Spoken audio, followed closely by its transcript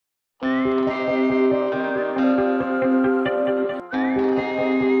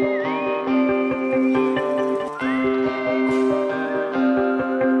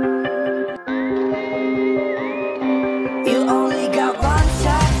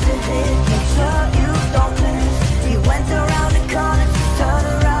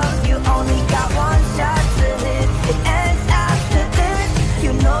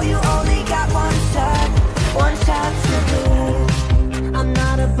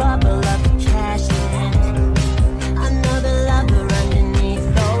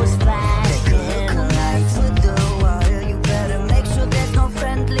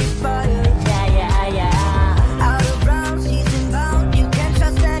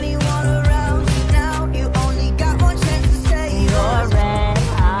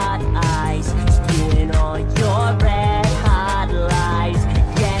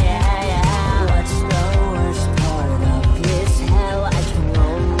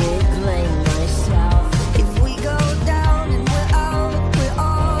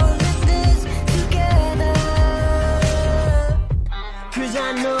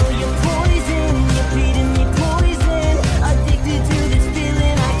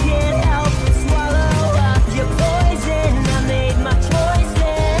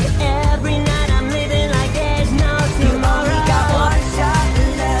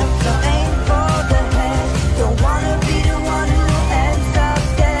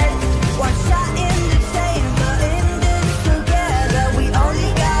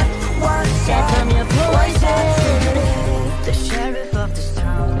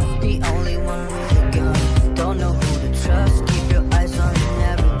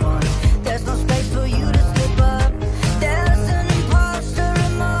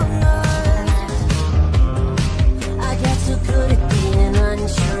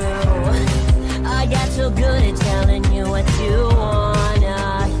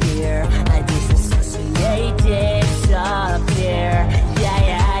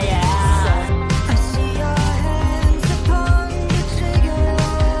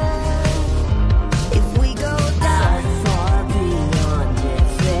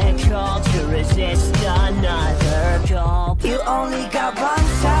only got one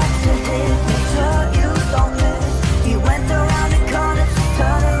shot to hit. Make sure you don't miss. You went around the corner, just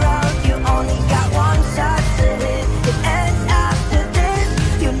turn around. You only got one shot to hit. It ends after this.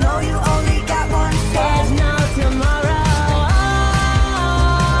 You know you only got one shot. There's no tomorrow.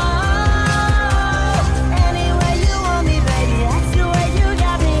 Anywhere you want me, baby, that's the way you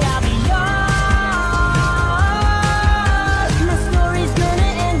got me. I'll be yours. My story's gonna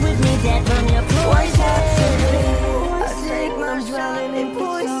end with me dead from your poison. I take my shot in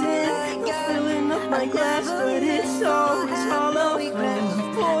poison. Filling up my glass, but it's always hollow.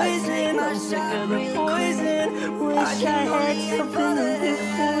 Poison, I'm sick of the poison. Wish I had something to live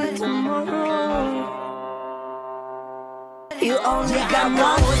for tomorrow. You only got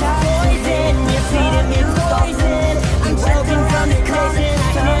one shot.